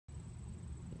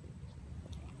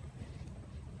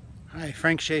Hi,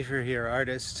 Frank Schaeffer here,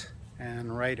 artist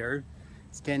and writer,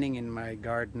 standing in my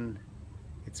garden.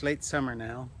 It's late summer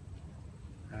now.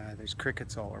 There's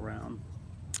crickets all around.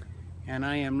 And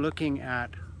I am looking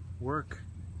at work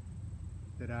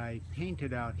that I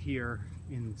painted out here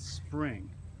in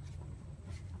spring.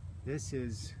 This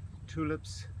is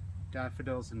tulips,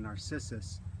 daffodils, and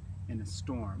narcissus in a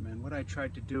storm. And what I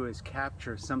tried to do is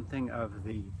capture something of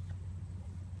the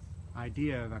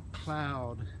idea of a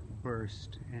cloud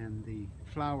burst and the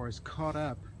flowers caught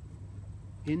up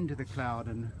into the cloud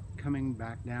and coming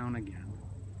back down again.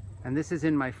 And this is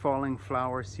in my Falling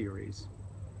Flower series,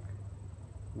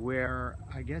 where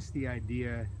I guess the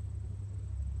idea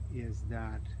is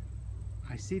that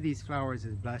I see these flowers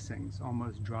as blessings,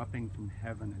 almost dropping from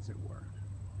heaven, as it were.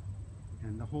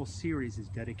 And the whole series is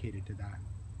dedicated to that.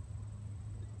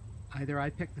 Either I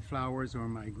pick the flowers or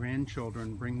my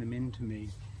grandchildren bring them into me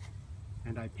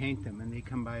and I paint them, and they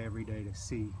come by every day to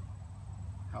see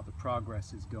how the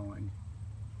progress is going.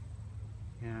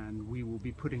 And we will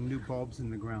be putting new bulbs in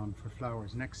the ground for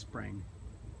flowers next spring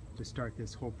to start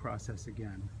this whole process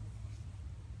again.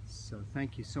 So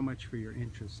thank you so much for your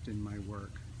interest in my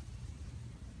work.